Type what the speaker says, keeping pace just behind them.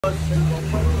cars, same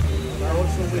company.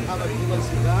 Also, we have a Cuban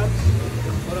cigars.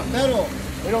 Pero,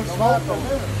 we don't smoke them.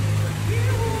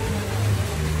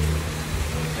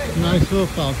 Nice little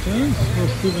fountains, little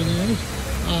souvenirs.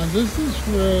 This is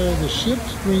where the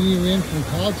ships bring you in from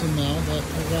Cozumel.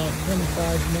 That's about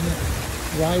 25-minute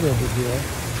ride over here.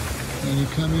 And you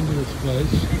come into this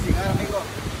place.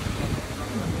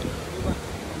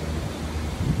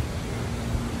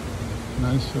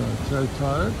 Nice cherry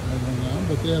tart, I don't know,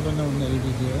 but they have a no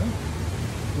navy here.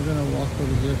 We're going to walk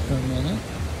over here for a minute.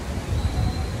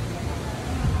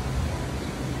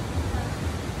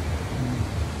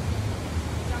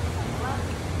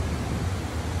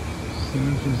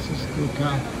 San Francisco,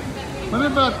 What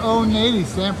about Old Navy,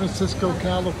 San Francisco,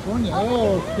 California?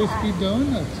 Oh, crispy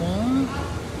donuts, huh?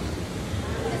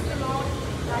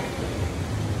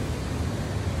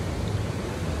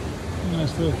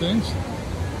 Nice little things.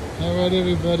 All right,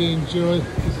 everybody, enjoy.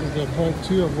 This is the part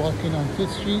 2 of walking on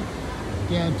 5th Street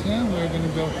downtown. We're going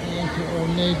to go into Old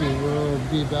Navy. We'll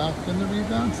be back in the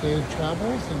rebound, safe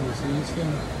travels, and we'll see you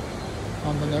soon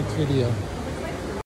on the next video.